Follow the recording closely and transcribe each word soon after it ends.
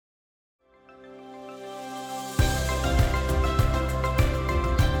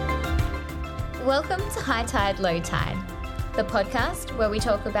Welcome to High Tide, Low Tide, the podcast where we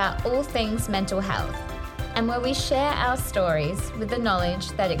talk about all things mental health and where we share our stories with the knowledge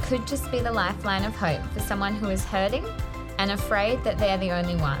that it could just be the lifeline of hope for someone who is hurting and afraid that they're the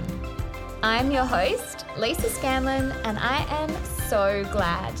only one. I'm your host, Lisa Scanlon, and I am so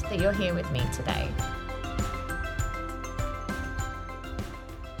glad that you're here with me today.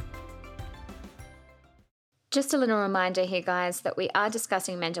 Just a little reminder here, guys, that we are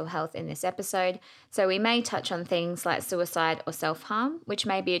discussing mental health in this episode, so we may touch on things like suicide or self-harm, which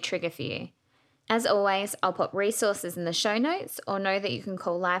may be a trigger for you. As always, I'll put resources in the show notes, or know that you can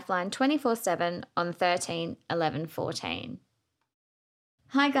call Lifeline 24/7 on 13 11 14.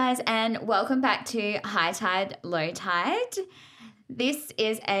 Hi guys, and welcome back to High Tide, Low Tide. This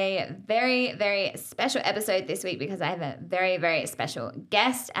is a very, very special episode this week because I have a very, very special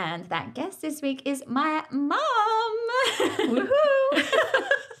guest, and that guest this week is my mom. Woohoo!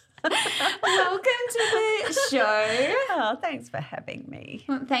 Welcome to the show. Oh, thanks for having me.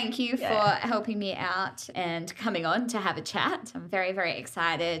 Well, thank you for helping me out and coming on to have a chat. I'm very, very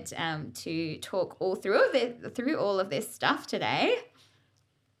excited to talk through all of this stuff today.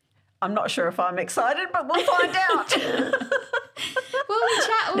 I'm not sure if I'm excited, but we'll find out. Well, we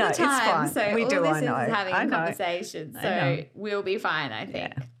chat all the time, so we all do, this I know. is having I a know. conversation, I so know. we'll be fine, I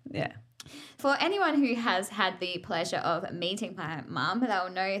think. Yeah. For anyone who has had the pleasure of meeting my mum, they'll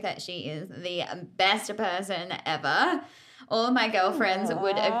know that she is the best person ever. All of my girlfriends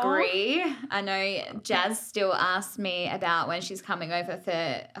would agree. I know Jazz still asks me about when she's coming over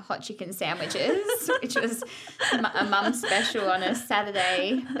for hot chicken sandwiches, which was a mum special on a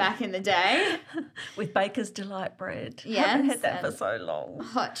Saturday back in the day. With Baker's Delight bread. Yes, Haven't had that for so long.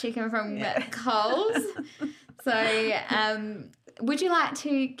 Hot chicken from Coles. So would you like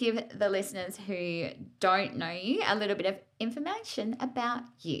to give the listeners who don't know you a little bit of information about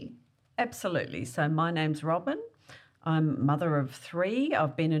you? Absolutely. So my name's Robin. I'm mother of 3.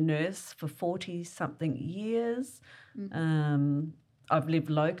 I've been a nurse for 40-something years. Mm-hmm. I've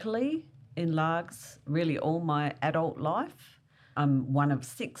lived locally in Largs really all my adult life. I'm one of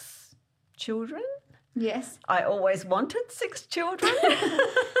 6 children. Yes. I always wanted 6 children.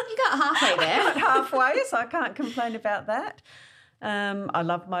 You got halfway there. Got halfway, so I can't complain about that. I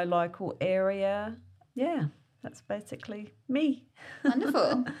love my local area. Yeah, that's basically me.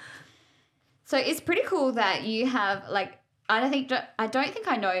 Wonderful. So it's pretty cool that you have, like, I don't think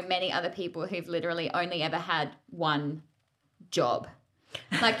I know many other people who've literally only ever had one job.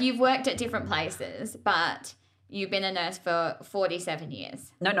 Like, you've worked at different places, but you've been a nurse for 47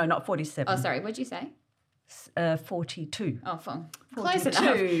 years. No, not 47. Oh, sorry, what'd you say? 42. Oh, close 42.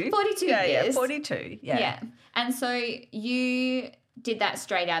 enough. 42 years. Yeah, 42, Yeah. And so you did that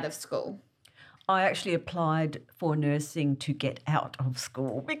straight out of school. I actually applied for nursing to get out of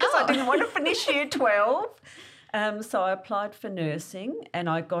school because I didn't want to finish year 12. So I applied for nursing and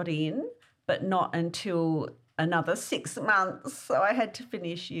I got in, but not until another 6 months. So I had to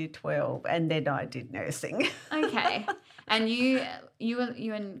finish year 12 and then I did nursing. Okay. And you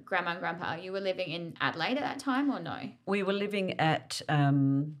and Grandma and Grandpa, you were living in Adelaide at that time or no? We were living at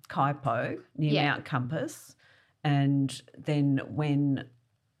Kaipo near Mount Compass, and then when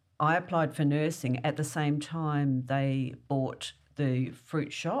I applied for nursing, at the same time they bought the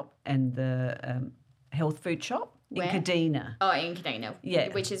fruit shop and the health food shop in Kadina. Oh, in Kadina. Yeah.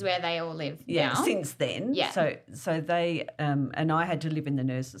 Which is where they all live Yeah, now. since then. Yeah. So they and I had to live in the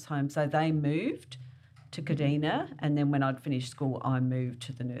nurses' home, so they moved to Kadina, and then when I'd finished school, I moved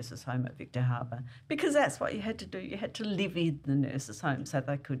to the nurses' home at Victor Harbour because that's what you had to do. You had to live in the nurses' home so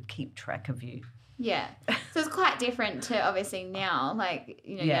they could keep track of you. Yeah. So it's quite different to obviously now, like,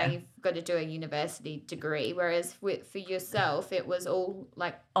 now you've got to do a university degree, whereas for yourself, it was all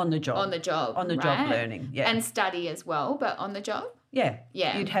like on the job. On the job learning, yeah. And study as well, but on the job? Yeah.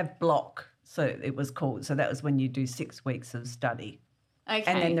 Yeah. You'd have block, so it was called. So that was when you do 6 weeks of study. Okay.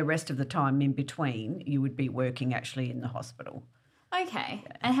 And then the rest of the time in between, you would be working actually in the hospital. Okay.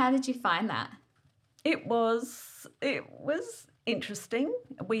 And how did you find that? It was interesting.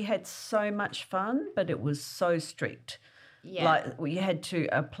 We had so much fun, but it was so strict. Yeah. Like we had to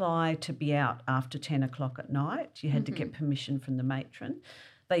apply to be out after 10 o'clock at night. You had to get permission from the matron.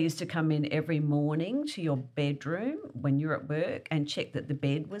 They used to come in every morning to your bedroom when you're at work and check that the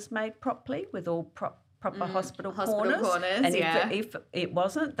bed was made properly with all proper hospital corners. And if it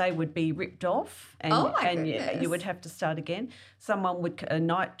wasn't, they would be ripped off and you would have to start again. A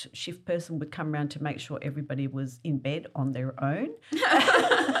night shift person would come around to make sure everybody was in bed on their own.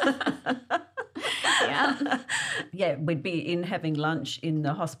 Yeah, we'd be in having lunch in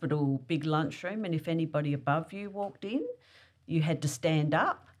the hospital big lunchroom, and if anybody above you walked in, you had to stand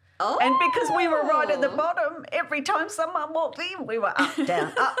up. Oh. And because we were right at the bottom, every time someone walked in, we were up,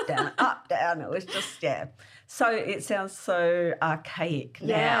 down, up, down, up, down. It was just, yeah. So it sounds so archaic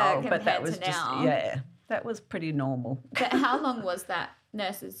now, but that was just, that was pretty normal. But how long was that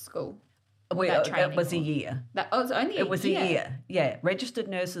nurses' school? It was a year. It was only a year? It was a year, yeah. Registered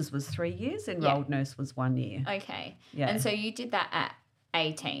nurses was 3 years, enrolled nurse was 1 year. Okay. Yeah. And so you did that at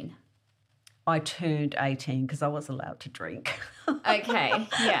 18? I turned 18 because I was allowed to drink. Okay,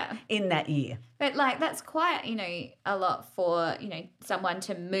 yeah. In that year. But, like, that's quite, a lot for, someone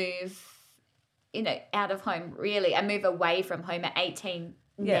to move, out of home, really, and move away from home at 18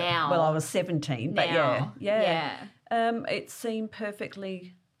 now. Well, I was 17, but now. Yeah. It seemed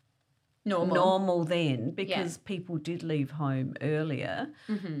perfectly normal then because people did leave home earlier.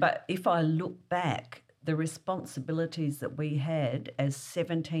 Mm-hmm. But if I look back, the responsibilities that we had as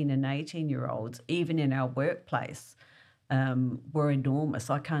 17 and 18-year-olds, even in our workplace, were enormous.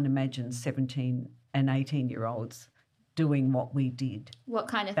 I can't imagine 17 and 18-year-olds doing what we did. What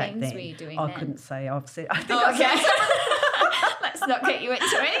kind of things were you doing I couldn't say. I think Let's not get you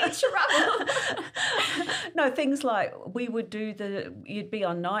into any trouble. No, things like we would you'd be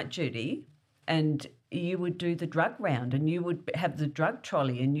on night duty and you would do the drug round and you would have the drug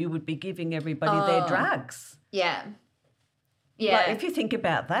trolley and you would be giving everybody their drugs. Yeah. Yeah. Like, if you think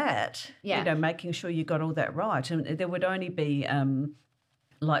about that, making sure you got all that right. And there would only be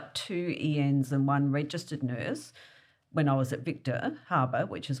 2 ENs and 1 registered nurse when I was at Victor Harbour,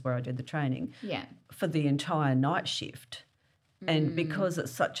 which is where I did the training, for the entire night shift. And because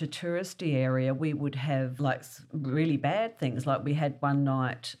it's such a touristy area, we would have really bad things. Like we had one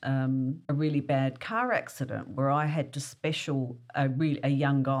night a really bad car accident where I had to special a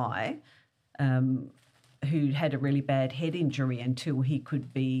young guy who had a really bad head injury until he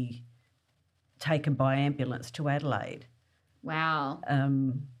could be taken by ambulance to Adelaide. Wow.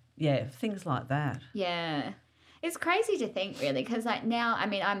 Things like that. Yeah. It's crazy to think, really, because now,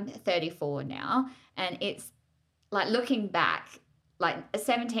 I'm 34 now, and it's looking back, a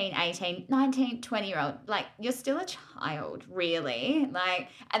 17, 18, 19, 20-year-old, you're still a child, really.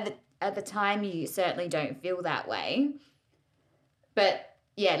 At the time, you certainly don't feel that way. But,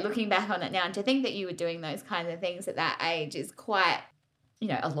 looking back on it now, and to think that you were doing those kinds of things at that age is quite,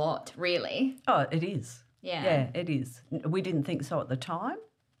 a lot, really. Oh, it is. Yeah. Yeah, it is. We didn't think so at the time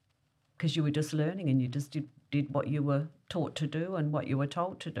because you were just learning and you just did what you were taught to do and what you were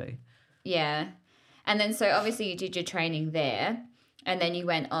told to do. Yeah. And then so obviously you did your training there and then you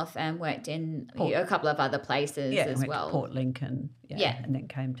went off and worked in a couple of other places as well. To Port Lincoln, and then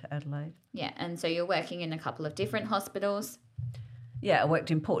came to Adelaide. Yeah, and so you're working in a couple of different hospitals. Yeah, I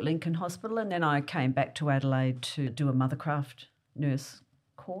worked in Port Lincoln Hospital and then I came back to Adelaide to do a mothercraft nurse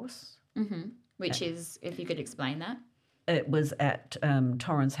course. Mm-hmm. Which is, if you could explain that. It was at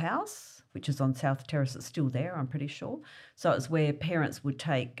Torrens House, which is on South Terrace. It's still there, I'm pretty sure. So it's where parents would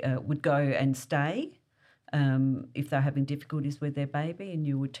go and stay if they're having difficulties with their baby, and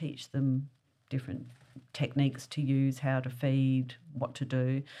you would teach them different techniques to use, how to feed, what to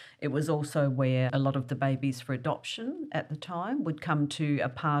do. It was also where a lot of the babies for adoption at the time would come to a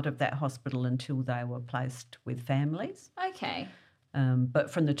part of that hospital until they were placed with families. Okay. But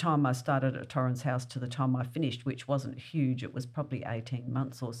from the time I started at Torrens House to the time I finished, which wasn't huge, it was probably 18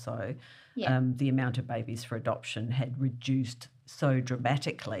 months or so, the amount of babies for adoption had reduced so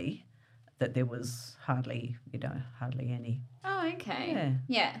dramatically that there was hardly any. Oh, okay.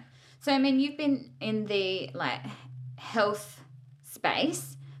 Yeah. So, you've been in the, health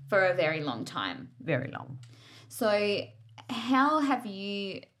space for a very long time. Very long. So, how have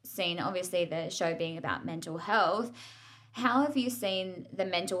you seen, obviously the show being about mental health, how have you seen the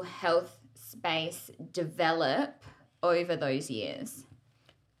mental health space develop over those years?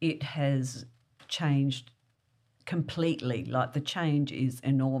 It has changed completely. The change is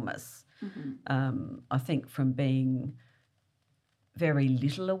enormous. Mm-hmm. I think from being very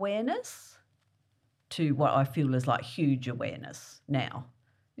little awareness to what I feel is huge awareness now.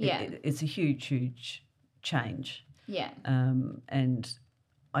 Yeah. It's a huge, huge change. Yeah. And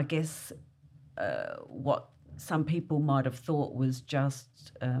I guess what some people might have thought was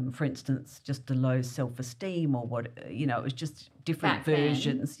just, for instance, just a low self-esteem or what, it was just different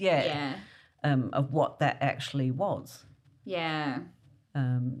versions, of what that actually was. Yeah.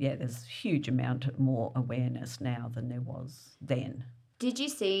 There's a huge amount more awareness now than there was then. Did you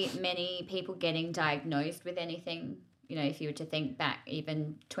see many people getting diagnosed with anything, if you were to think back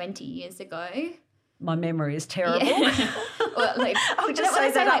even 20 years ago? My memory is terrible. Yeah. Well, I'll just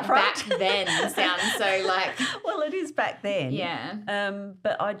say that up front. Back then sounds so Well, it is back then. Yeah.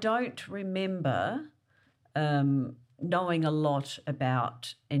 But I don't remember knowing a lot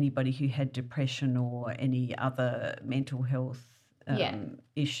about anybody who had depression or any other mental health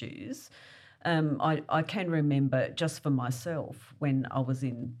issues. I can remember just for myself when I was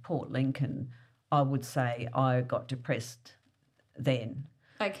in Port Lincoln, I would say I got depressed then.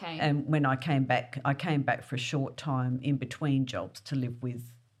 Okay. And when I came back for a short time in between jobs to live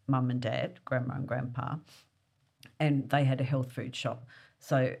with mum and dad, grandma and grandpa, and they had a health food shop.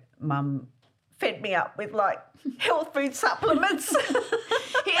 So mum fed me up with like health food supplements.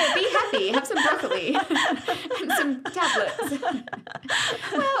 Here, be happy, have some broccoli and some tablets.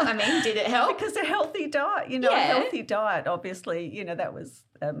 Well, I mean, did it help? Because a healthy diet, a healthy diet, obviously, that was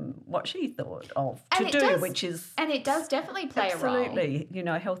what she thought of which is... And it does definitely play a role. Absolutely.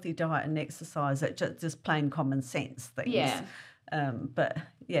 A healthy diet and exercise, just plain common sense things. Yeah.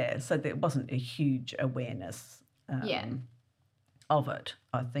 So there wasn't a huge awareness of it.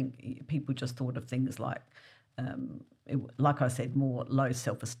 I think people just thought of things like, like I said, more low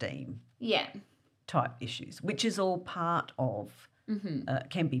self-esteem type issues, which is all part of,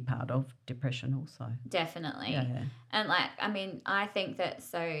 can be part of depression also. Definitely. Yeah. And I think that,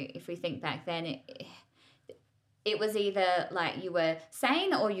 so if we think back then, it was either like you were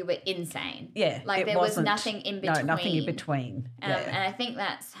sane or you were insane. Yeah. Like there was nothing in between. No, nothing in between. And I think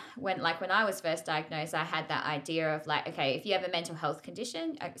that's when I was first diagnosed, I had that idea of like, okay, if you have a mental health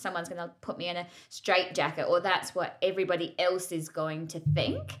condition, someone's going to put me in a straitjacket, or that's what everybody else is going to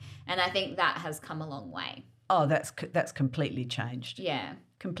think. And I think that has come a long way. Oh, that's completely changed. Yeah.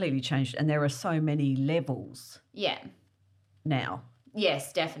 Completely changed. And there are so many levels. Yeah. Now.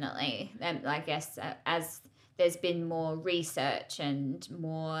 Yes, definitely. And I guess as there's been more research and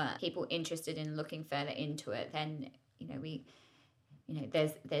more people interested in looking further into it, then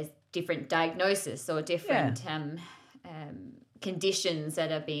there's different diagnosis or different conditions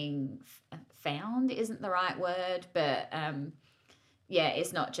that are being found isn't the right word, but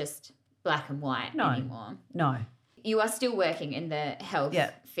it's not just black and white anymore. No. You are still working in the health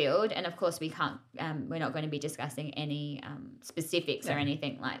field, and of course we can't. We're not going to be discussing any specifics or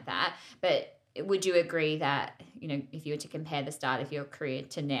anything like that, but. Would you agree that, if you were to compare the start of your career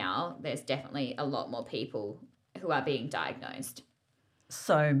to now, there's definitely a lot more people who are being diagnosed?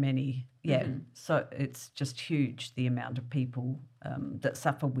 So many, yeah. Mm-hmm. So it's just huge, the amount of people that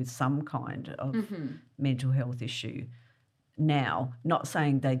suffer with some kind of mental health issue now. Not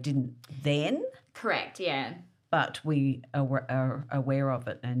saying they didn't then. Correct, yeah. But we are aware of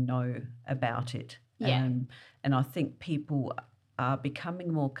it and know about it. Yeah. And I think people are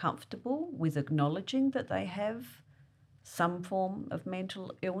becoming more comfortable with acknowledging that they have some form of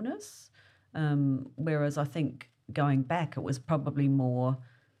mental illness, whereas I think going back it was probably more,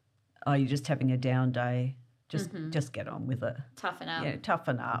 you're just having a down day, just get on with it. Toughen up. Yeah,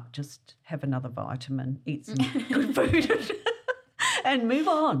 toughen up, just have another vitamin, eat some good food and move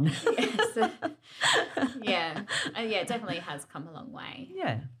on. Yes. Yeah. It definitely has come a long way.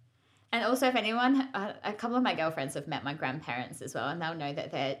 Yeah. And also, if anyone, a couple of my girlfriends have met my grandparents as well, and they'll know that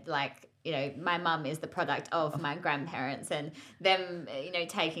they're like, my mum is the product of my grandparents, and them,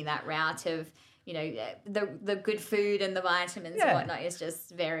 taking that route of, the good food and the vitamins and whatnot is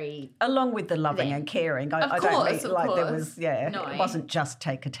just very... Along with the loving and caring. I don't mean like there was, No. It wasn't just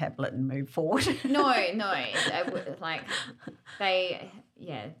take a tablet and move forward. No. They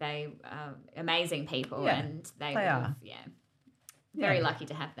are amazing people, and they are. Yeah. Very lucky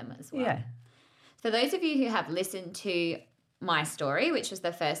to have them as well. Yeah. For those of you who have listened to my story, which was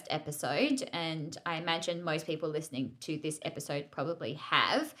the first episode, and I imagine most people listening to this episode probably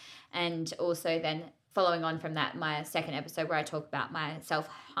have, and also then following on from that, my second episode where I talk about my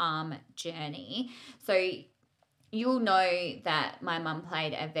self-harm journey. So you'll know that my mum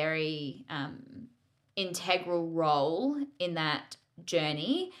played a very integral role in that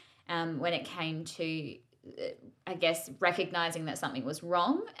journey when it came to... I guess recognizing that something was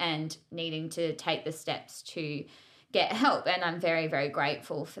wrong and needing to take the steps to get help. And I'm very, very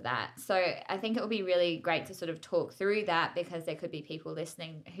grateful for that. So I think it would be really great to sort of talk through that, because there could be people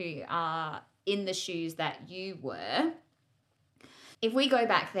listening who are in the shoes that you were. If we go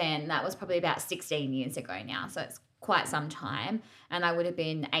back then, that was probably about 16 years ago now. So it's quite some time. And I would have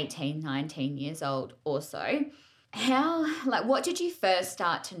been 18, 19 years old or so. What did you first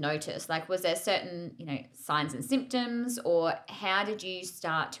start to notice? Like, was there certain, signs and symptoms, or how did you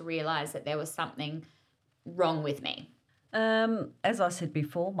start to realize that there was something wrong with me? As I said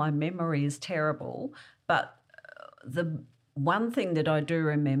before, my memory is terrible, but the one thing that I do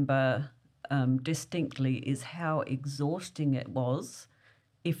remember distinctly is how exhausting it was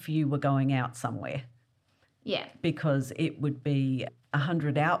if you were going out somewhere. Yeah. Because it would be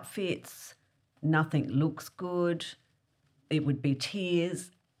 100 outfits, nothing looks good, it would be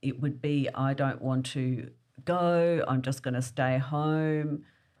tears. It would be, I don't want to go. I'm just going to stay home.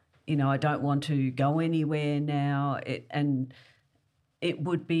 I don't want to go anywhere now. And it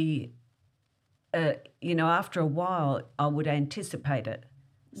would be, after a while, I would anticipate it.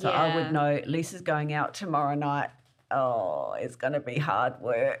 So I would know Lisa's going out tomorrow night. Oh, it's going to be hard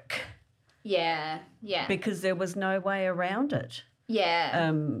work. Yeah. Because there was no way around it.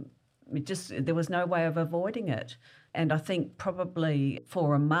 Yeah. There was no way of avoiding it. And I think probably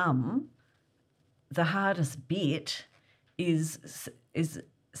for a mum, the hardest bit is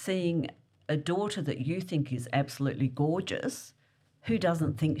seeing a daughter that you think is absolutely gorgeous who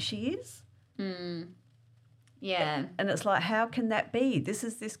doesn't think she is. Yeah. And it's like, how can that be? This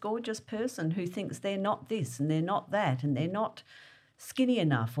is this gorgeous person who thinks they're not this and they're not that and they're not skinny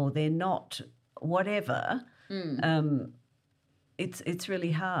enough or they're not whatever. It's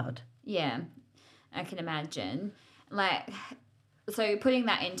really hard. Yeah, I can imagine. So putting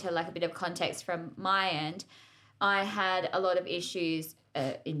that into a bit of context from my end, I had a lot of issues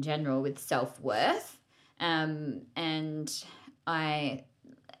in general with self-worth, and I,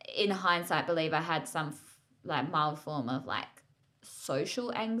 in hindsight, believe I had some mild form of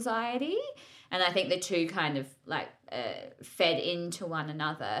social anxiety, and I think the two kind of fed into one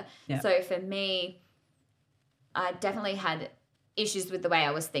another. Yeah. So for me, I definitely had issues with the way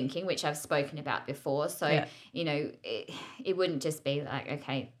I was thinking, which I've spoken about before. So, it wouldn't just be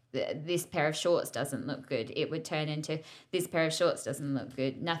okay, this pair of shorts doesn't look good. It would turn into this pair of shorts doesn't look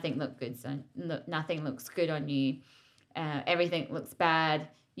good. Nothing looked good. So nothing looks good on you. Everything looks bad.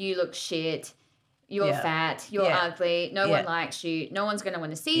 You look shit. You're fat. You're ugly. No one likes you. No one's going to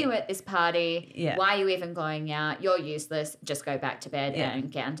want to see you at this party. Yeah. Why are you even going out? You're useless. Just go back to bed and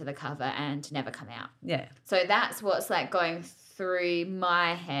get under the cover and never come out. Yeah. So that's what's going through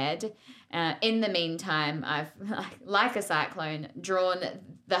my head. In the meantime, I've, like a cyclone, drawn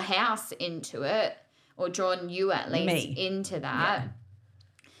the house into it, or drawn you at least into that.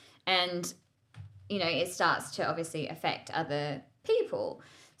 Yeah. And, it starts to obviously affect other people.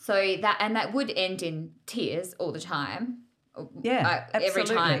 So that would end in tears all the time. Yeah, every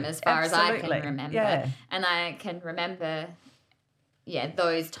time, as far as I can remember. Yeah. And I can remember,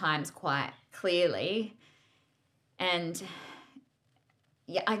 those times quite clearly. And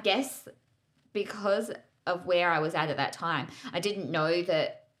I guess because of where I was at that time, I didn't know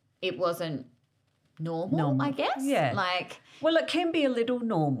that it wasn't normal. I guess. Yeah. Well, it can be a little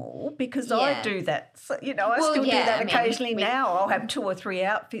normal because I do that. So, I still do that occasionally now. I'll have 2 or 3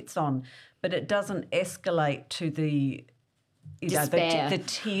 outfits on, but it doesn't escalate to the, the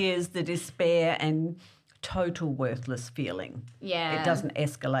tears, the despair and total worthless feeling. Yeah. It doesn't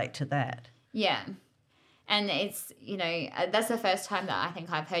escalate to that. Yeah. And it's, that's the first time that I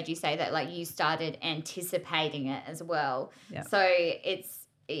think I've heard you say that, you started anticipating it as well. Yeah. So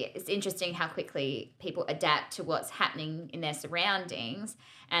it's interesting how quickly people adapt to what's happening in their surroundings,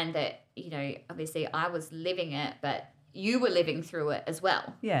 and that, obviously I was living it, but you were living through it as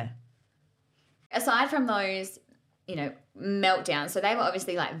well. Yeah. Aside from those, meltdowns, so they were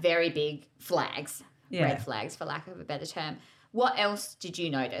obviously very big flags, red flags for lack of a better term. What else did you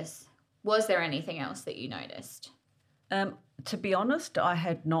notice? Was there anything else that you noticed? To be honest, I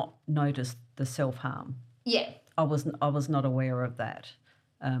had not noticed the self-harm. Yeah. I was not aware of that.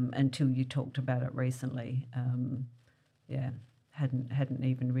 Until you talked about it recently. Hadn't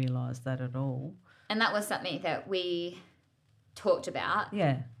even realised that at all. And that was something that we talked about.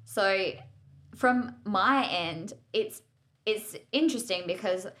 Yeah. So from my end, it's interesting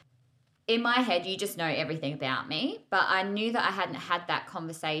because in my head you just know everything about me, but I knew that I hadn't had that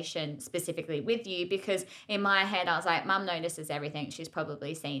conversation specifically with you because in my head I was like, Mum notices everything. She's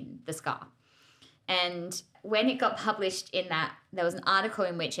probably seen the scar. And when it got published there was an article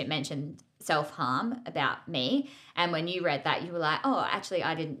in which it mentioned self-harm about me. And when you read that, you were like, oh, actually,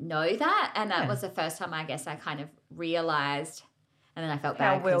 I didn't know that. And that was the first time, I guess, I kind of realised. And then I felt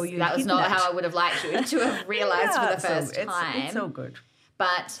bad because that was not how I would have liked you to have realised for the first time. It's all good.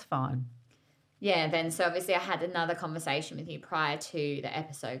 But it's fine. Yeah, then so obviously I had another conversation with you prior to the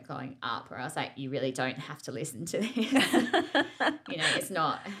episode going up where I was like, you really don't have to listen to this. It's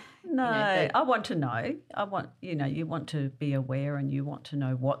not... No, I want to know. I want, you want to be aware and you want to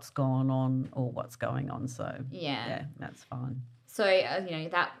know what's gone on or what's going on. So, yeah, that's fine. So,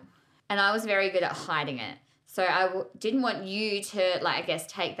 that, and I was very good at hiding it. So I didn't want you to, I guess,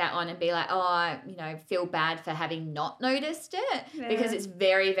 take that on and be like, oh, feel bad for having not noticed it because it's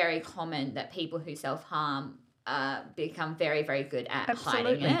very, very common that people who self-harm become very, very good at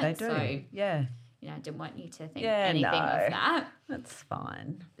hiding it. They do. So, yeah. I didn't want you to think anything of that. That's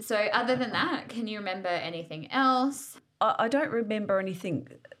fine. So other than that, can you remember anything else? I don't remember anything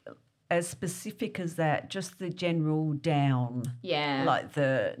as specific as that, just the general down. Yeah. Like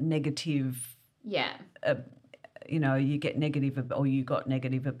the negative, Yeah. You get negative or you got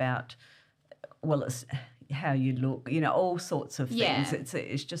negative about, well, it's how you look, all sorts of things. Yeah.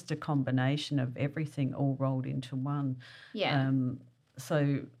 It's just a combination of everything all rolled into one. Yeah.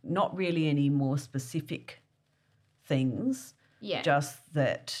 So not really any more specific things, Yeah. just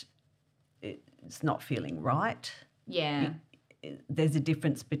that it's not feeling right. Yeah. There's a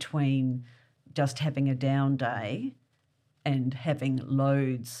difference between just having a down day and having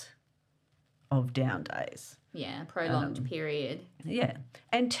loads of down days. Yeah, prolonged period. Yeah.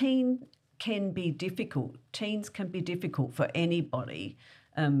 And teens can be difficult for anybody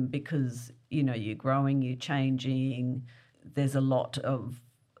because, you're growing, you're changing. There's a lot of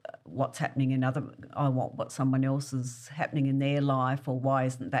what's happening I want what someone else is happening in their life, or why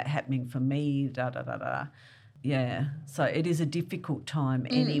isn't that happening for me, da-da-da-da. Yeah. So it is a difficult time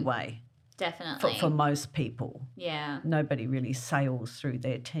anyway. Definitely. For most people. Yeah. Nobody really sails through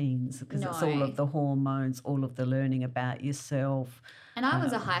their teens because it's all of the hormones, all of the learning about yourself. And I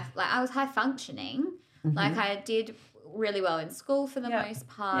was I was high functioning. Mm-hmm. Like I did really well in school for the most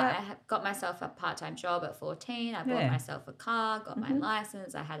part. Yep. I got myself a part-time job at 14. I bought myself a car, got my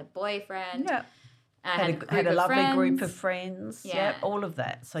license. I had a boyfriend. Yeah. I had a lovely friends. group of friends. Yeah. Yep, all of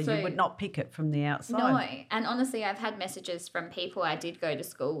that. So you would not pick it from the outside. No. And honestly, I've had messages from people I did go to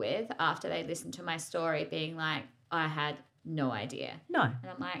school with after they listened to my story being like, I had no idea. No.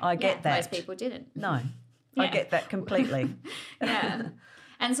 And I'm like, I get that. Most people didn't. No. Yeah. I get that completely. Yeah.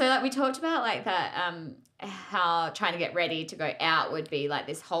 And so we talked about that how trying to get ready to go out would be like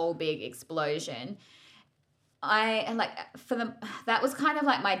this whole big explosion. That was kind of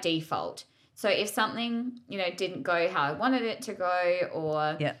like my default. So if something, didn't go how I wanted it to go,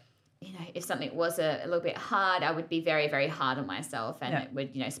 or, if something was a little bit hard, I would be very, very hard on myself, and it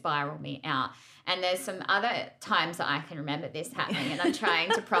would, spiral me out. And there's some other times that I can remember this happening, and I'm trying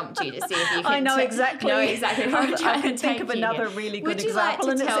to prompt you to see if you can I know exactly. Know exactly what I'm trying I can to take think of you another here. really Would good you example,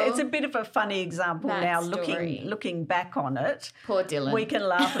 like to and tell it's a bit of a funny example that now. story? Looking back on it, Poor Dylan. we can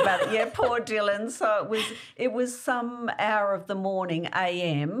laugh about it. Yeah, poor Dylan. So it was some hour of the morning,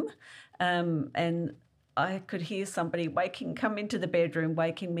 AM, and I could hear somebody come into the bedroom,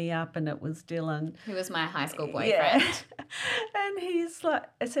 waking me up, and it was Dylan. Who was my high school boyfriend. Yeah. And he's like,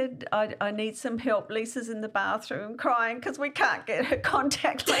 I said, I need some help. Lisa's in the bathroom crying because we can't get her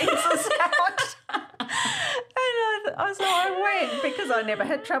contact lenses out. And so I went because I never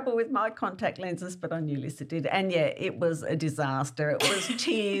had trouble with my contact lenses, but I knew Lisa did. And, yeah, it was a disaster. It was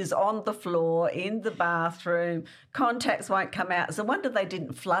tears on the floor, in the bathroom. Contacts won't come out. It's a wonder they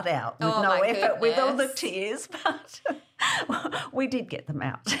didn't flood out with no effort with all the tears. But we did get them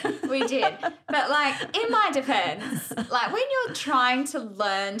out. We did. But, in my defense, when you're trying to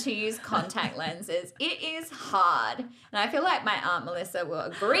learn to use contact lenses, it is hard. And I feel like my Aunt Melissa will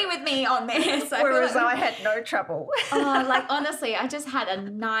agree with me on this. Whereas I had no trouble. Honestly, I just had a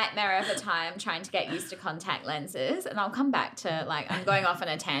nightmare of a time trying to get used to contact lenses. And I'll come back to, I'm going off on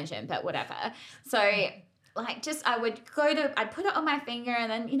a tangent, but whatever. So I'd put it on my finger, and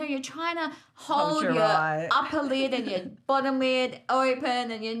then, you're trying to hold your upper lid and your bottom lid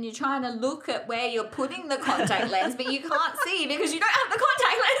open, and you're trying to look at where you're putting the contact lens, but you can't see because you don't have the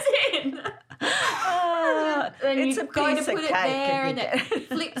contact lens in. And it's you a go to piece put of it cake. there, and it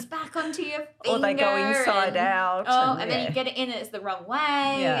flips back onto your finger. Or they go inside out. And then you get it in, and it's the wrong way,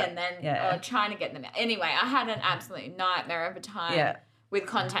 and then trying to get them out. Anyway, I had an absolute nightmare of a time with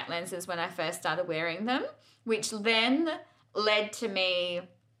contact lenses when I first started wearing them, which then led to me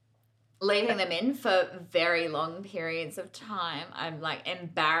leaving them in for very long periods of time. I'm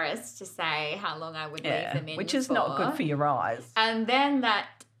embarrassed to say how long I would leave them in which is for. not good for your eyes. And then that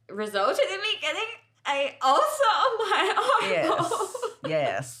resulted in me getting a ulcer on my eyeball.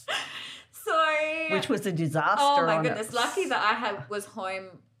 Yes. So, which was a disaster. Oh my goodness! Lucky that I was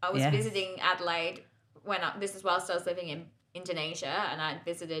home. I was Yes. visiting Adelaide this is whilst I was living in Indonesia, and I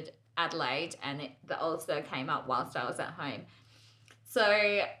visited Adelaide, and the ulcer came up whilst I was at home.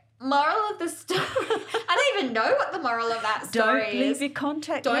 So, moral of the story, I don't even know what the moral of that story Don't is. leave your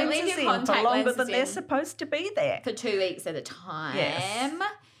contact lenses in for longer than they're supposed to be there. For 2 weeks at a time. Yes.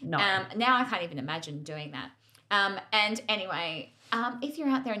 No. Now I can't even imagine doing that. And anyway, if you're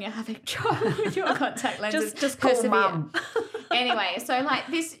out there and you're having trouble with your contact lenses, just call mum. Anyway, so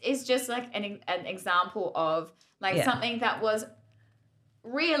this is just an example of something that was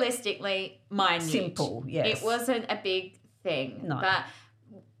realistically minute. Simple, yes. It wasn't a big thing. No. But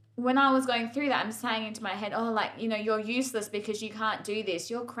when I was going through that, I'm saying into my head, oh, like, you know, you're useless because you can't do this.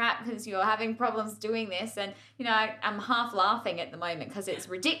 You're crap because you're having problems doing this. And, you know, I'm half laughing at the moment because it's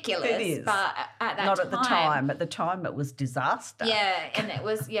ridiculous. It is. But at that Not time. at the time. At the time, it was disaster. Yeah. And it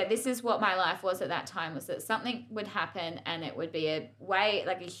was, this is what my life was at that time, was that something would happen and it would be a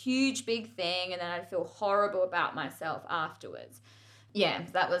huge, big thing. And then I'd feel horrible about myself afterwards. Yeah.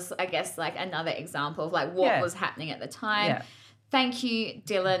 That was, I guess, like another example of like what was happening at the time. Yeah. Thank you,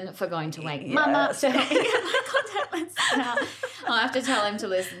 Dylan, for going to Wake Mum Up to help me get my contact lens out. I'll have to tell him to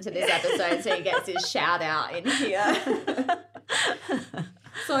listen to this episode so he gets his shout out in here.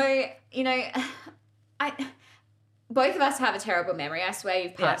 So, you know, both of us have a terrible memory. I swear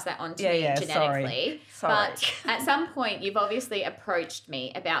you've passed that on to me genetically. Sorry. But at some point, you've obviously approached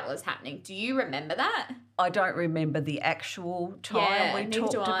me about what was happening. Do you remember that? I don't remember the actual time we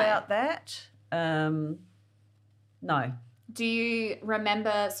talked about that. No. Do you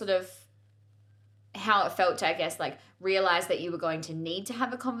remember sort of how it felt to, I guess, like realize that you were going to need to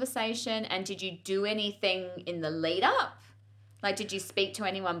have a conversation? And did you do anything in the lead up? Like, did you speak to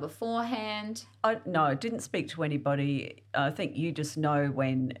anyone beforehand? No, I didn't speak to anybody. I think you just know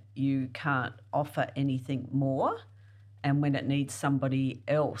when you can't offer anything more and when it needs somebody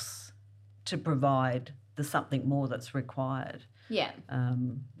else to provide the something more that's required. Yeah.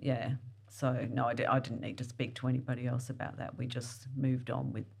 So, no, I didn't need to speak to anybody else about that. We just moved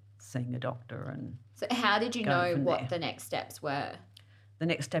on with seeing a doctor. And so how did you know what the next steps were? The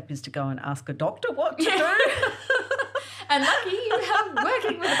next step is to go and ask a doctor what to do. And lucky you are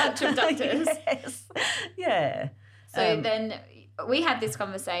working with a bunch of doctors. Yes. Yeah. So then we had this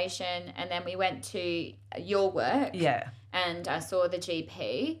conversation and then we went to your work. Yeah. And I saw the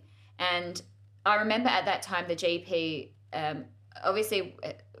GP. And I remember at that time the GP obviously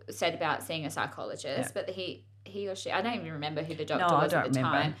said about seeing a psychologist, but he or she, I don't even remember who the doctor was at the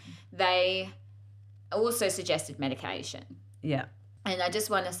time. They also suggested medication. Yeah. And I just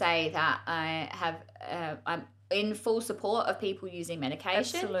want to say that I'm in full support of people using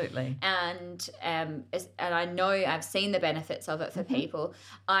medication. Absolutely. And I know I've seen the benefits of it for people.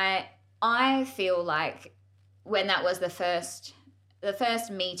 I feel like when that was the first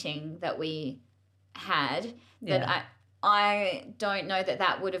meeting that we had, that I don't know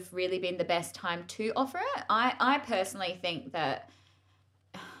that would have really been the best time to offer it. I personally think that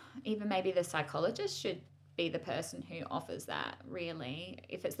even maybe the psychologist should be the person who offers that, really,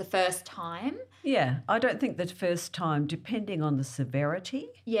 if it's the first time. Yeah, I don't think the first time, depending on the severity.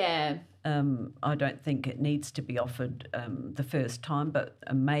 Yeah. I don't think it needs to be offered the first time, but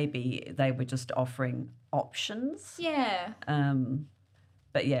maybe they were just offering options. Yeah.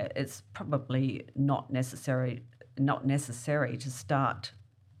 But yeah, it's probably not necessary to start.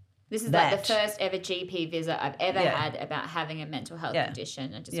 This is like the first ever GP visit I've ever had about having a mental health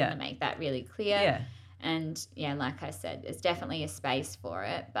condition. I just want to make that really clear. Yeah. And like I said, there's definitely a space for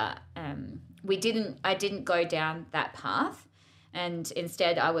it, but I didn't go down that path. And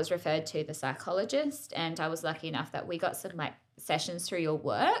instead I was referred to the psychologist, and I was lucky enough that we got some like sessions through your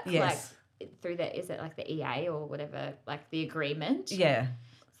work. Yes. Like through is it like the EA or whatever, like the agreement? Yeah.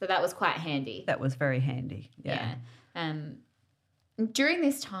 So that was quite handy. That was very handy. Yeah. During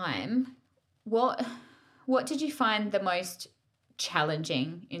this time, what did you find the most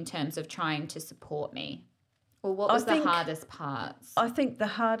challenging in terms of trying to support me? Or what was the hardest parts? I think the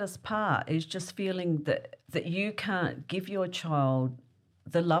hardest part is just feeling that you can't give your child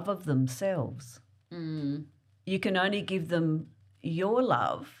the love of themselves. Mm. You can only give them your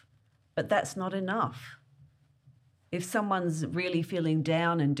love, but that's not enough. If someone's really feeling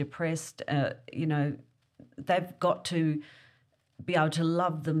down and depressed, they've got to be able to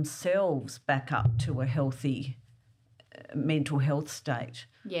love themselves back up to a healthy mental health state.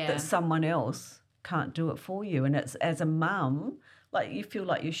 Yeah. That someone else can't do it for you. And it's, as a mum, like, you feel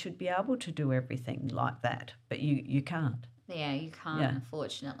like you should be able to do everything like that, but you can't. Yeah, you can't,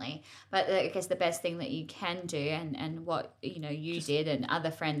 unfortunately. But I guess the best thing that you can do, and what you did and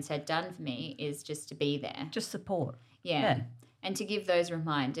other friends had done for me, is just to be there. Just support. Yeah. And to give those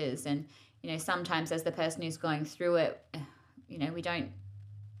reminders. And, sometimes as the person who's going through it, we don't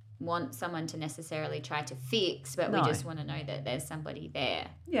want someone to necessarily try to fix, but we just want to know that there's somebody there.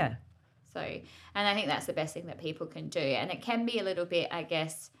 Yeah. So, and I think that's the best thing that people can do. And it can be a little bit, I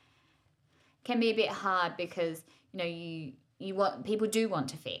guess, hard because, people do want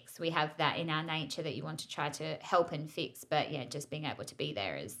to fix. We have that in our nature that you want to try to help and fix, but just being able to be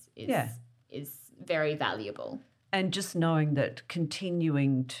there is very valuable. And just knowing that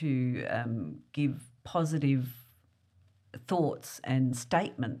continuing to give positive thoughts and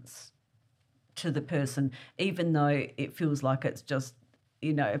statements to the person, even though it feels like it's just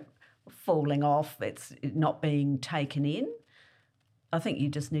falling off, it's not being taken in. I think you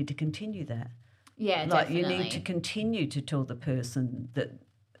just need to continue that. Yeah, like definitely. You need to continue to tell the person that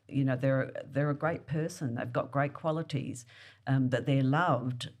they're a great person, they've got great qualities, that they're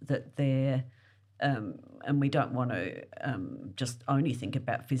loved, that they're and we don't want to just only think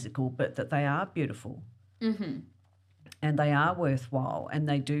about physical, but that they are beautiful. Mm-hmm. And they are worthwhile, and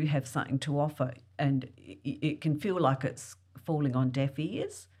they do have something to offer. And it can feel like it's falling on deaf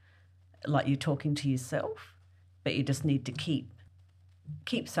ears, like you're talking to yourself, but you just need to keep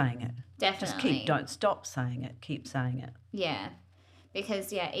saying it. Definitely. Don't stop saying it. Keep saying it. Yeah.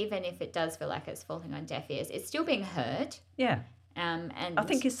 Because, even if it does feel like it's falling on deaf ears, it's still being heard. Yeah. And I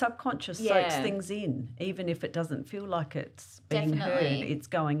think your subconscious soaks things in, even if it doesn't feel like it's being heard, it's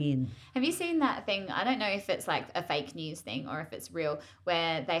going in. Have you seen that thing? I don't know if it's like a fake news thing or if it's real,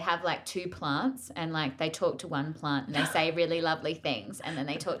 where they have like two plants and like they talk to one plant and they say really lovely things, and then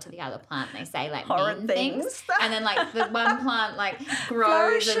they talk to the other plant and they say like mean things. And then like the one plant like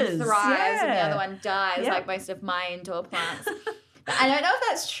grows and thrives and the other one dies, like most of my indoor plants. But I don't know if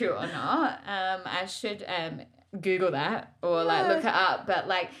that's true or not. I should Google that or like look it up, but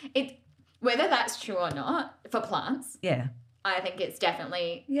like whether that's true or not for plants, I think it's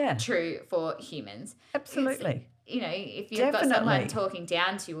definitely true for humans. Absolutely. If you've got someone talking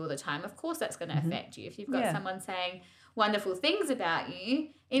down to you all the time, of course that's going to affect you. If you've got someone saying wonderful things about you,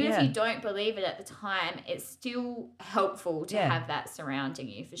 even if you don't believe it at the time, it's still helpful to have that surrounding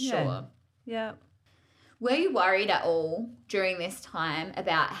you for sure. Yeah. Were you worried at all during this time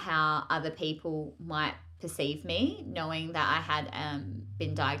about how other people might perceive me, knowing that I had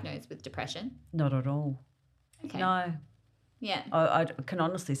been diagnosed with depression? Not at all. Okay. No. Yeah. I can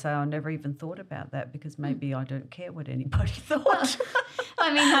honestly say I never even thought about that, because maybe I don't care what anybody thought. Well,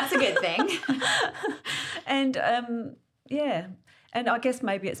 I mean, that's a good thing. And, and I guess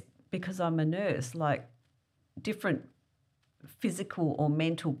maybe it's because I'm a nurse, like different physical or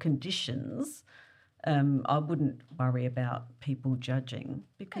mental conditions, I wouldn't worry about people judging,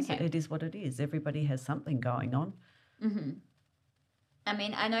 because it is what it is. Everybody has something going on. Mm-hmm. I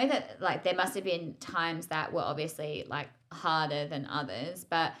mean, I know that like there must have been times that were obviously like harder than others,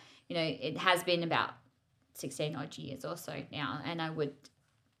 but it has been about 16 odd years or so now, and I would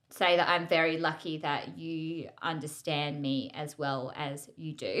say that I'm very lucky that you understand me as well as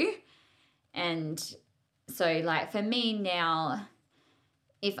you do. And so like for me now,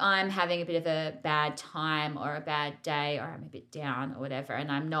 if I'm having a bit of a bad time or a bad day or I'm a bit down or whatever,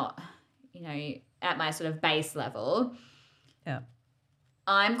 and I'm not, at my sort of base level,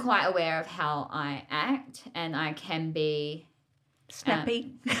 I'm quite aware of how I act, and I can be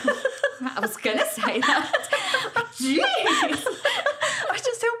snappy. I was going to say that. Jeez. I was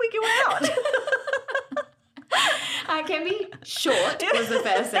just helping you out. I can be short was the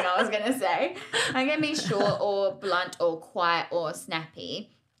first thing I was going to say. I can be short or blunt or quiet or snappy.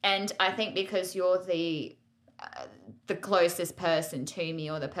 And I think because you're the closest person to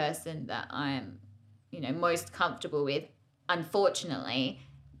me, or the person that I'm, most comfortable with, unfortunately,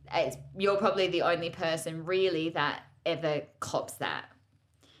 you're probably the only person really that ever cops that,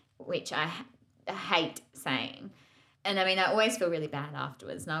 which I hate saying. And I mean, I always feel really bad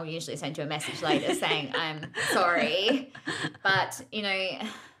afterwards, and I'll usually send you a message later saying I'm sorry. But,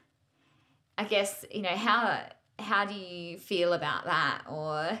 I guess, how do you feel about that?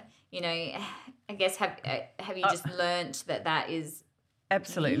 Or, I guess have you just learnt that is...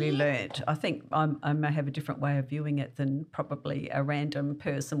 Absolutely learnt. I think I may have a different way of viewing it than probably a random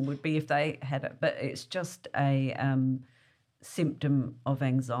person would be if they had it, but it's just a symptom of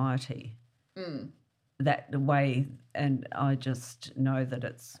anxiety. That the way, and I just know that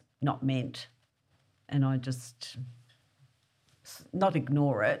it's not meant, and I just not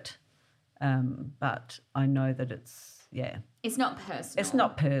ignore it, but I know that it's not personal. It's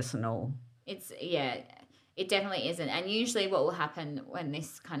not personal. It definitely isn't. And usually what will happen when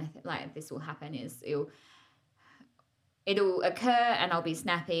this kind of like this will happen is it'll occur, and I'll be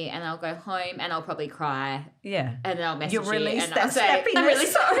snappy, and I'll go home, and I'll probably cry. Yeah. And then I'll message you, release and that I'll say, snappiness. I'm really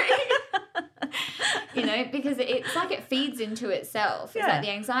sorry. Because it's like it feeds into itself. It's like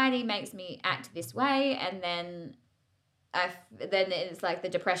the anxiety makes me act this way, and then then it's like the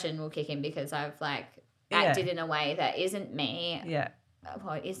depression will kick in because I've like acted in a way that isn't me. Yeah.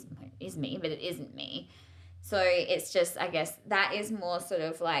 Well, it is me, but it isn't me. So it's just, I guess, that is more sort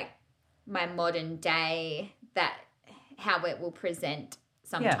of like my modern day, that how it will present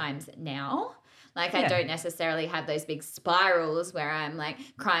sometimes now. Like I don't necessarily have those big spirals where I'm like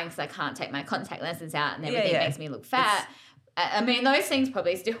crying because I can't take my contact lenses out and everything makes me look fat. I mean, those things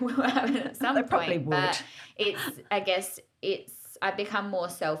probably still will happen at some point. Probably would. But I guess it's I've become more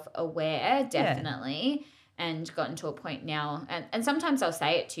self-aware, definitely, and gotten to a point now. And sometimes I'll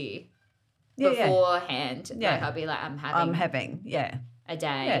say it to you beforehand. Yeah. Like I'll be like, I'm having a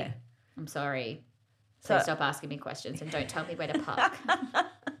day. Yeah. I'm sorry. Please stop asking me questions and don't tell me where to park.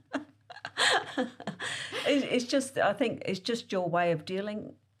 It's just, I think it's just your way of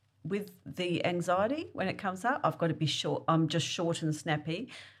dealing with the anxiety when it comes up. I've got to be short. I'm just short and snappy.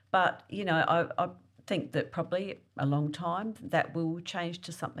 But, you know, I think that probably a long time that will change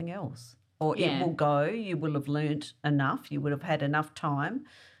to something else. Or it will go. You will have learnt enough. You would have had enough time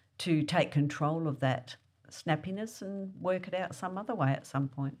to take control of that snappiness and work it out some other way at some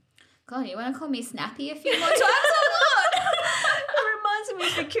point. God, you want to call me snappy a few more times or what? It reminds me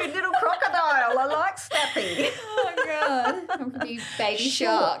of the cute little crocodile. I like snappy. Oh, God. I'm going to be baby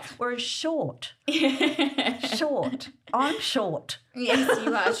shark. Whereas short. Short. I'm short. Yes,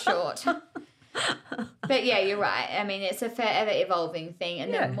 you are short. But yeah, you're right. I mean, it's a forever evolving thing.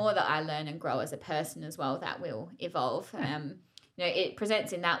 And the more that I learn and grow as a person as well, that will evolve. You know, it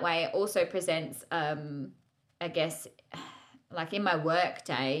presents in that way. It also presents, I guess, like in my work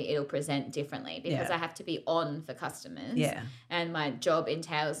day, it'll present differently because I have to be on for customers. Yeah. And my job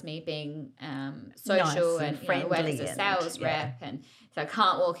entails me being social nice and friendly, work as a sales rep. And so I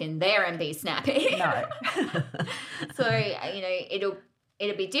can't walk in there and be snappy. No. So, you know,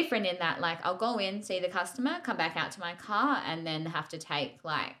 it'll be different in that, like, I'll go in, see the customer, come back out to my car and then have to take,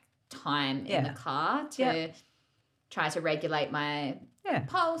 like, time in the car to try to regulate my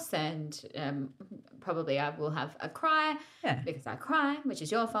pulse and probably I will have a cry because I cry, which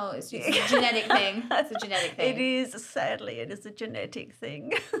is your fault. It's just a genetic thing. It's a genetic thing. It is, sadly, it is a genetic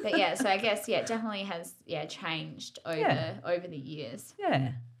thing. But yeah, so I guess, it definitely has, changed over the years.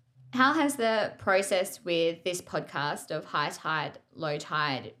 Yeah. How has the process with this podcast of High Tide, Low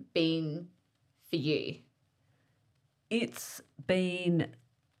Tide been for you? It's been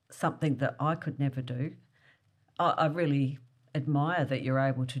something that I could never do. I really admire that you're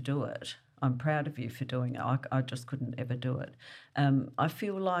able to do it. I'm proud of you for doing it. I just couldn't ever do it. I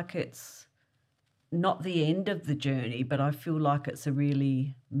feel like it's not the end of the journey, but I feel like it's a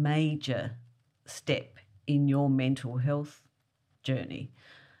really major step in your mental health journey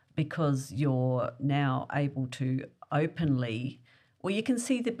because you're now able to openly, well, you can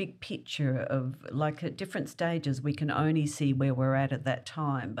see the big picture of, like, at different stages we can only see where we're at that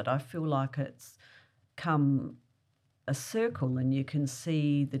time, but I feel like it's come a circle and you can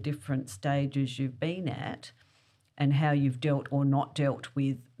see the different stages you've been at and how you've dealt or not dealt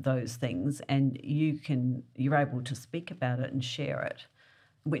with those things, and you're able to speak about it and share it,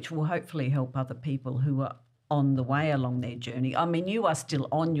 which will hopefully help other people who are on the way along their journey. I mean, you are still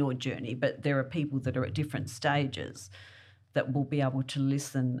on your journey, but there are people that are at different stages that will be able to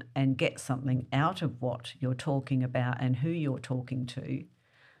listen and get something out of what you're talking about and who you're talking to.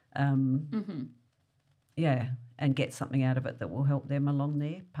 Yeah, and get something out of it that will help them along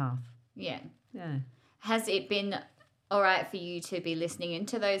their path. Yeah. Yeah. Has it been all right for you to be listening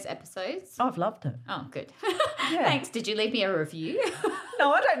into those episodes? I've loved it. Oh, good. Yeah. Thanks. Did you leave me a review?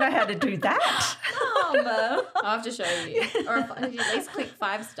 No, I don't know how to do that. I'll have to show you. Or did you at least click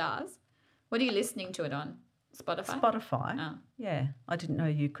 5 stars? What are you listening to it on? Spotify? Spotify. Oh. Yeah. I didn't know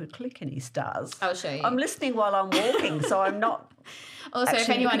you could click any stars. I'll show you. I'm listening while I'm walking, so I'm not. Also, if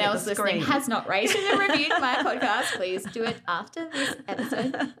anyone else listening has not rated and reviewed my podcast, please do it after this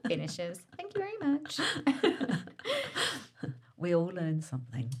episode finishes. Thank you very much. We all learn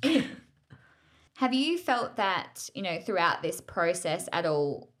something. Have you felt that, throughout this process at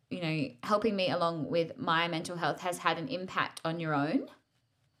all, helping me along with my mental health has had an impact on your own?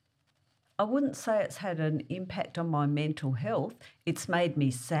 I wouldn't say it's had an impact on my mental health. It's made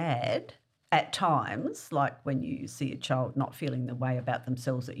me sad at times, like when you see a child not feeling the way about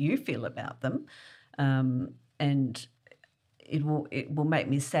themselves that you feel about them. And it will make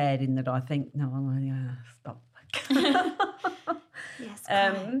me sad in that I think, no, I'm going to stop. Yes.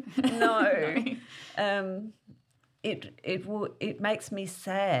 No. It makes me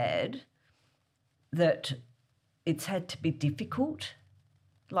sad that it's had to be difficult.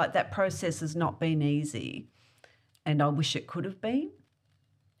 Like, that process has not been easy, and I wish it could have been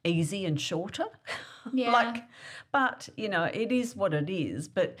easy and shorter. Yeah. But it is what it is.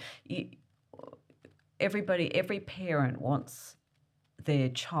 But every parent wants their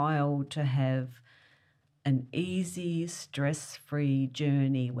child to have an easy, stress-free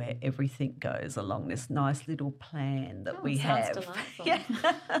journey where everything goes along this nice little plan that we have. Delightful. Yeah.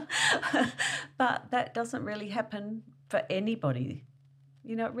 But that doesn't really happen for anybody.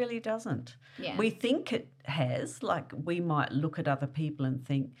 It really doesn't. Yeah. We think it has. Like, we might look at other people and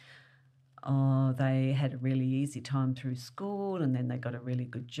think, oh, they had a really easy time through school and then they got a really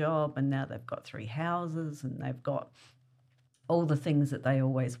good job and now they've got 3 houses and they've got all the things that they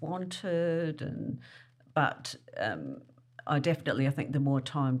always wanted. But I think the more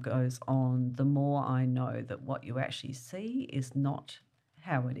time goes on, the more I know that what you actually see is not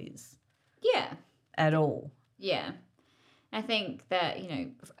how it is. Yeah. At all. Yeah. I think that,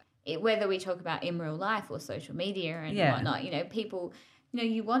 whether we talk about in real life or social media and whatnot, people,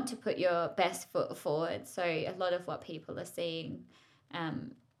 you want to put your best foot forward. So a lot of what people are seeing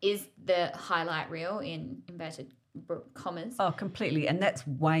is the highlight reel in inverted commas. Oh, completely. And that's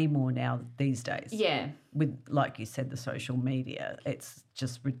way more now these days. Yeah. With, like you said, the social media, it's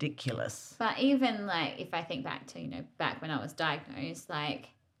just ridiculous. But even if I think back to, back when I was diagnosed,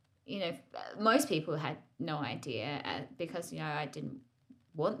 most people had no idea because, I didn't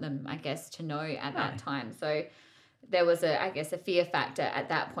want them, I guess, to know at that time. So there was a fear factor at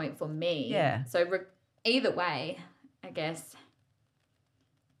that point for me. Yeah. So either way, I guess,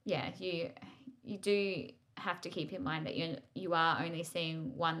 you do have to keep in mind that you are only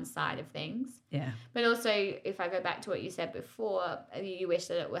seeing one side of things. Yeah. But also, if I go back to what you said before, you wish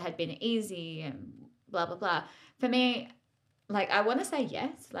that it had been easy and blah, blah, blah. For me, I want to say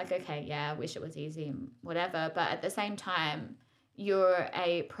yes. Okay, yeah, I wish it was easy and whatever. But at the same time, you're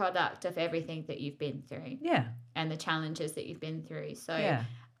a product of everything that you've been through. Yeah. And the challenges that you've been through. So yeah.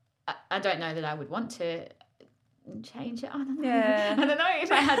 I don't know that I would want to change it. I don't know. Yeah. I don't know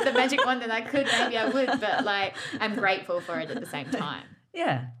if I had the magic wand that I could, maybe I would. But I'm grateful for it at the same time.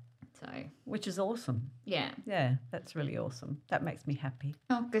 Yeah. So. Which is awesome. Yeah. Yeah, that's really awesome. That makes me happy.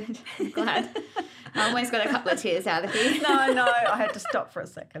 Oh, good. I'm glad. I almost got a couple of tears out of you. No, I had to stop for a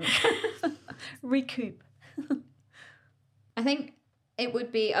second. Recoup. I think it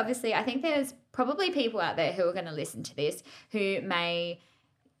would be, obviously, I think there's probably people out there who are going to listen to this who may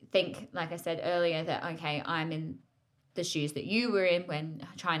think, like I said earlier, that, okay, I'm in the shoes that you were in when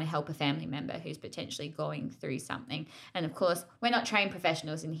trying to help a family member who's potentially going through something. And of course, we're not trained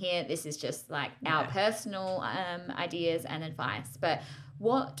professionals in here. This is just our personal ideas and advice. But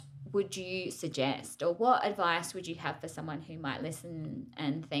what would you suggest, or what advice would you have for someone who might listen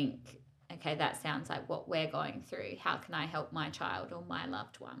and think, okay, that sounds like what we're going through. How can I help my child or my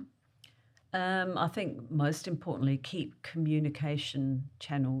loved one? I think most importantly, keep communication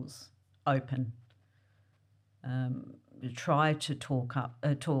channels open. Try to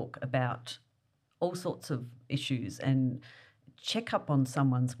talk about all sorts of issues and check up on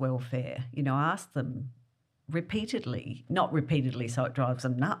someone's welfare. Ask them repeatedly, not repeatedly so it drives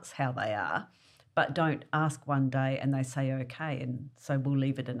them nuts how they are, but don't ask one day and they say okay, and so we'll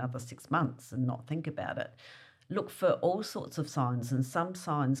leave it another 6 months and not think about it. Look for all sorts of signs, and some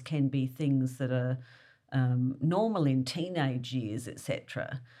signs can be things that are normal in teenage years,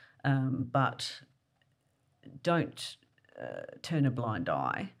 etc. But don't turn a blind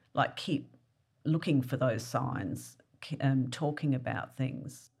eye. Keep looking for those signs, talking about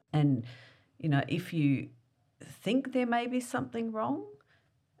things. And, if you think there may be something wrong,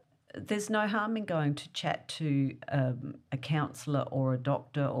 there's no harm in going to chat to a counsellor or a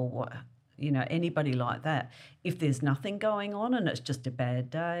doctor or anybody like that. If there's nothing going on and it's just a bad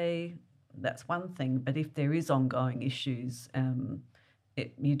day, that's one thing. But if there is ongoing issues,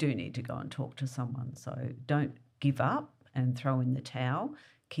 you do need to go and talk to someone. So don't give up and throw in the towel.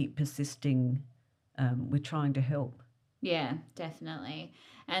 Keep persisting with trying to help. Yeah, definitely.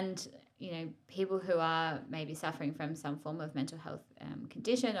 And, people who are maybe suffering from some form of mental health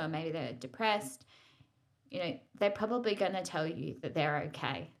condition, or maybe they're depressed, they're probably going to tell you that they're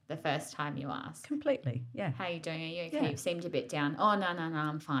okay the first time you ask. Completely, yeah. How are you doing? Are you okay? Yeah. You seemed a bit down. Oh, no,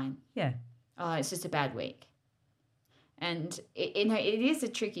 I'm fine. Yeah. Oh, it's just a bad week. And, it is a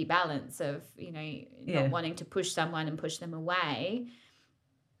tricky balance of, not wanting to push someone and push them away.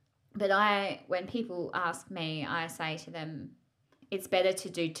 But when people ask me, I say to them, it's better to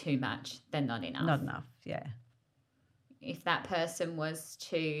do too much than not enough. Not enough, yeah. If that person was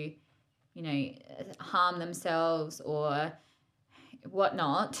to, harm themselves or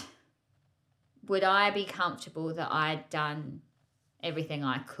whatnot, would I be comfortable that I'd done everything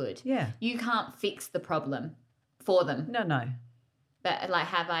I could? Yeah. You can't fix the problem for them. No. But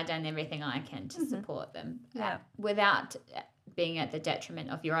have I done everything I can to support them? Yeah. Without being at the detriment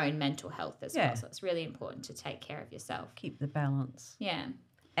of your own mental health as well. So it's really important to take care of yourself. Keep the balance. Yeah.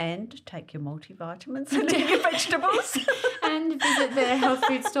 And take your multivitamins and eat your vegetables. And visit the health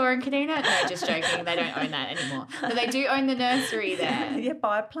food store in Kadina. No, just joking. They don't own that anymore. But they do own the nursery there. Yeah,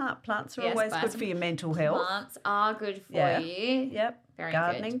 buy a plant. Plants are always good for your mental health. Plants are good for you. Yep. Very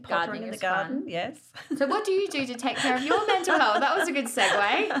gardening, good. pottering in the garden, fun. yes. So what do you do to take care of your mental health? That was a good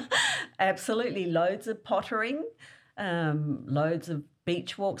segue. Absolutely, loads of pottering, loads of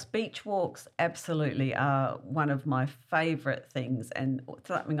beach walks. Beach walks absolutely are one of my favourite things, and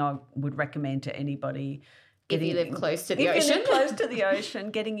something I would recommend to anybody. If you live close to the If ocean. you live close to the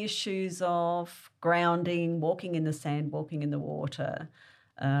ocean, getting your shoes off, grounding, walking in the sand, walking in the water,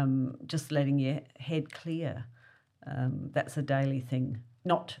 just letting your head clear. That's a daily thing.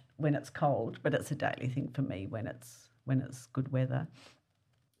 Not when it's cold, but it's a daily thing for me when it's good weather.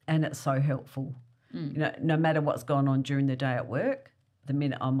 And it's so helpful. You know, no matter what's gone on during the day at work, the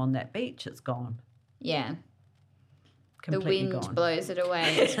minute I'm on that beach, it's gone. Yeah. Completely the wind gone. blows it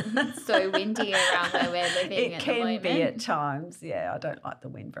away. It's so windy around where we're living It at the moment. can be at times. Yeah, I don't like the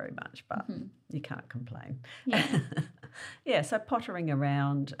wind very much, but you can't complain. Yeah. Yeah, so pottering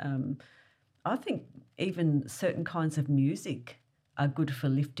around. I think even certain kinds of music are good for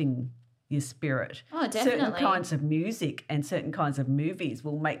lifting your spirit. Oh, definitely. Certain kinds of music and certain kinds of movies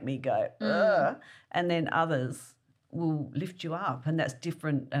will make me go, ugh, and then others will lift you up, and that's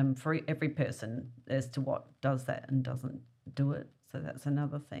different for every person as to what does that and doesn't do it. So that's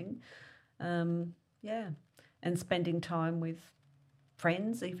another thing. Yeah, and spending time with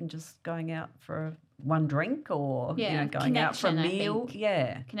friends, even just going out for one drink or going out for a meal.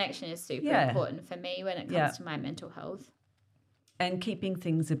 Yeah, connection is super important for me when it comes to my mental health. And keeping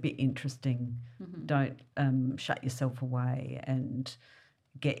things a bit interesting. Don't shut yourself away and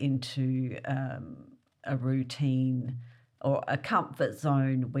get into a routine or a comfort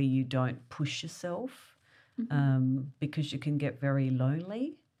zone where you don't push yourself because you can get very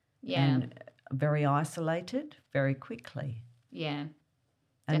lonely and very isolated very quickly. Yeah.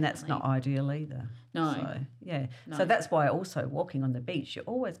 And that's not ideal either. No. So, yeah. No. So that's why also walking on the beach, you're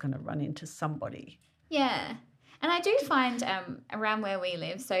always going to run into somebody. Yeah. And I do find around where we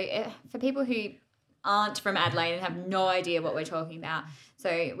live, so for people who aren't from Adelaide and have no idea what we're talking about,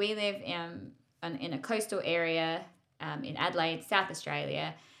 so we live in a coastal area in Adelaide, South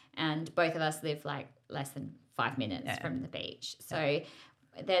Australia, and both of us live like less than 5 minutes from the beach. So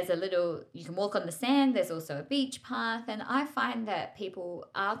there's you can walk on the sand, there's also a beach path, and I find that people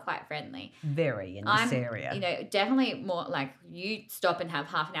are quite friendly. Very in this area. You know, definitely more like you stop and have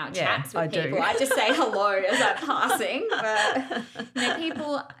half an hour chats with people. Do. I just say hello as I'm passing. But,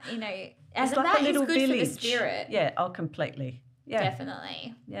 people, it's like that a little is good village. for the spirit. Yeah, completely. Yeah.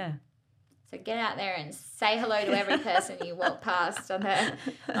 Definitely. Yeah. So get out there and say hello to every person you walk past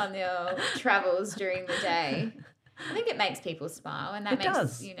on your travels during the day. I think it makes people smile, and that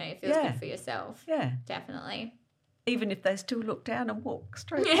makes it feels good for yourself. Yeah, definitely. Even if they still look down and walk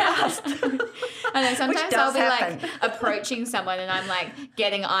straight past. I know sometimes I'll be happen. like approaching someone and I'm like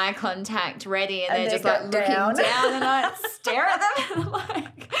getting eye contact ready, and they're just like looking down, and I stare at them and I'm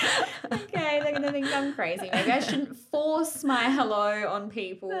like, okay, they're gonna think I'm crazy. Maybe I shouldn't force my hello on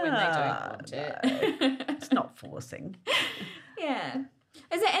people when they don't want it. It's not forcing. Yeah.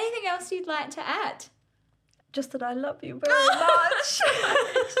 Is there anything else you'd like to add? Just that I love you very much. Shut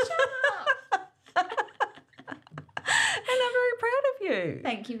up. And I'm very proud of you.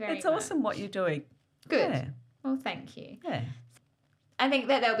 Thank you very much. It's awesome what you're doing. Good. Yeah. Well, thank you. Yeah. I think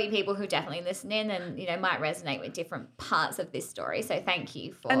that there'll be people who definitely listen in and, might resonate with different parts of this story. So thank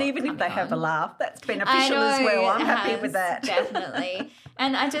you for And even if they on. have a laugh, that's beneficial as well. I'm happy with that. Definitely.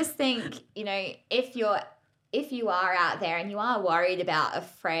 And I just think, if you are out there and you are worried about a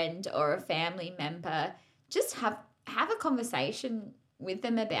friend or a family member, just have a conversation with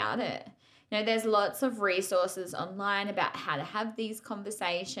them about it. There's lots of resources online about how to have these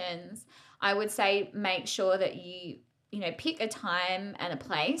conversations. I would say make sure that you pick a time and a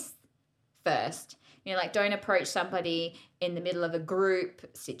place first. Don't approach somebody in the middle of a group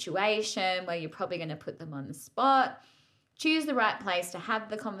situation where you're probably going to put them on the spot. Choose the right place to have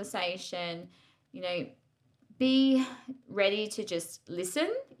the conversation. Be ready to just listen.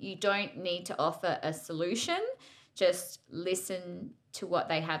 You don't need to offer a solution. Just listen to what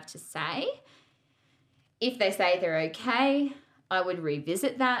they have to say. If they say they're okay, I would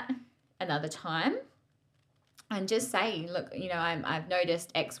revisit that another time and just say, look, I've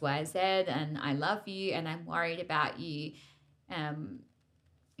noticed X, Y, Z, and I love you and I'm worried about you.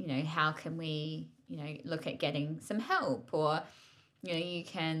 How can we, look at getting some help? Or, you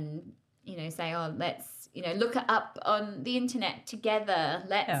can, say, oh, let's, look it up on the internet together.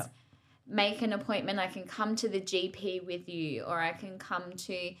 Let's make an appointment. I can come to the GP with you, or I can come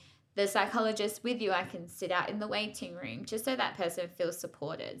to the psychologist with you. I can sit out in the waiting room just so that person feels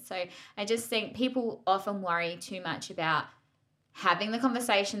supported. So I just think people often worry too much about having the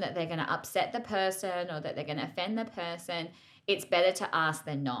conversation that they're going to upset the person or that they're going to offend the person. it's better to ask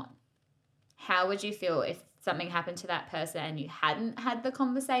than not. How would you feel if something happened to that person and you hadn't had the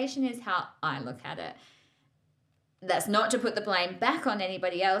conversation, is how I look at it. That's not to put the blame back on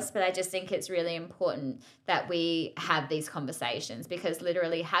anybody else, but I just think it's really important that we have these conversations, because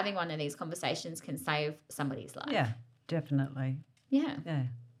literally having one of these conversations can save somebody's life. Yeah, definitely. Yeah. Yeah.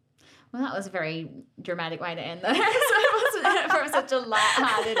 Well, that was a very dramatic way to end that. So it wasn't from such a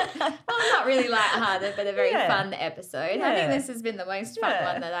lighthearted, well, not really lighthearted, but a very fun episode. Yeah. I think this has been the most fun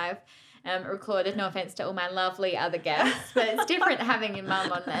one that I've recorded. No offense to all my lovely other guests, but it's different having your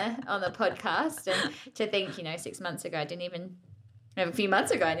mum on the podcast. And to think, 6 months ago, a few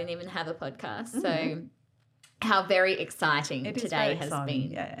months ago, I didn't even have a podcast. So how very exciting today has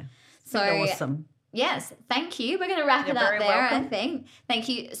been. Yeah. So awesome. Yes, thank you. We're going to wrap it up there, welcome. I think. Thank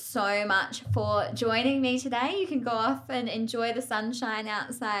you so much for joining me today. You can go off and enjoy the sunshine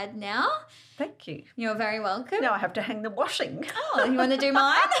outside now. Thank you. You're very welcome. Now I have to hang the washing. Oh, you want to do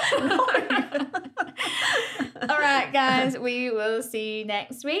mine? No. All right, guys, we will see you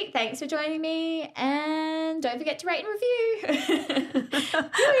next week. Thanks for joining me, and don't forget to rate and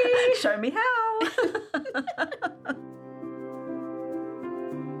review. Show me how.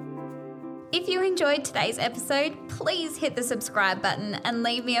 If you enjoyed today's episode, please hit the subscribe button and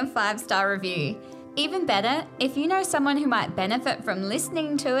leave me a 5-star review. Even better, if you know someone who might benefit from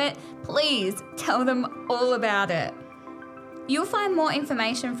listening to it, please tell them all about it. You'll find more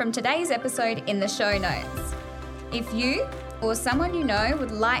information from today's episode in the show notes. If you or someone you know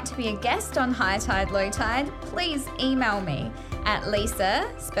would like to be a guest on High Tide Low Tide, please email me at Lisa,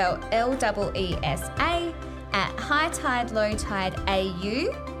 spelled L-E-E-S-A, at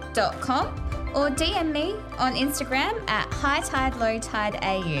hightidelowtideau.com, or DM me on Instagram at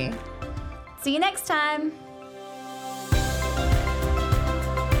hightidelowtideau. See you next time.